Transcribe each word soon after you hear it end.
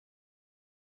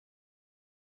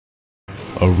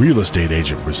A real estate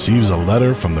agent receives a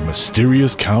letter from the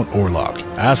mysterious Count Orlok,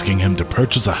 asking him to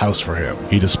purchase a house for him.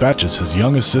 He dispatches his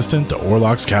young assistant to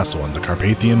Orlok's castle in the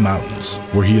Carpathian Mountains,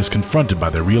 where he is confronted by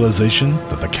the realization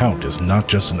that the Count is not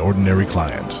just an ordinary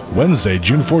client. Wednesday,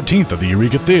 June 14th at the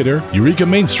Eureka Theater, Eureka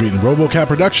Main Street and Robo-Cat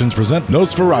Productions present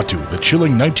Nosferatu, the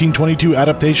chilling 1922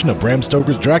 adaptation of Bram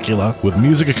Stoker's Dracula with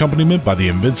music accompaniment by the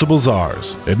Invincible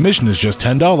Czars. Admission is just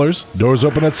 $10, doors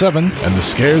open at 7, and the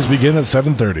scares begin at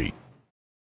 7:30.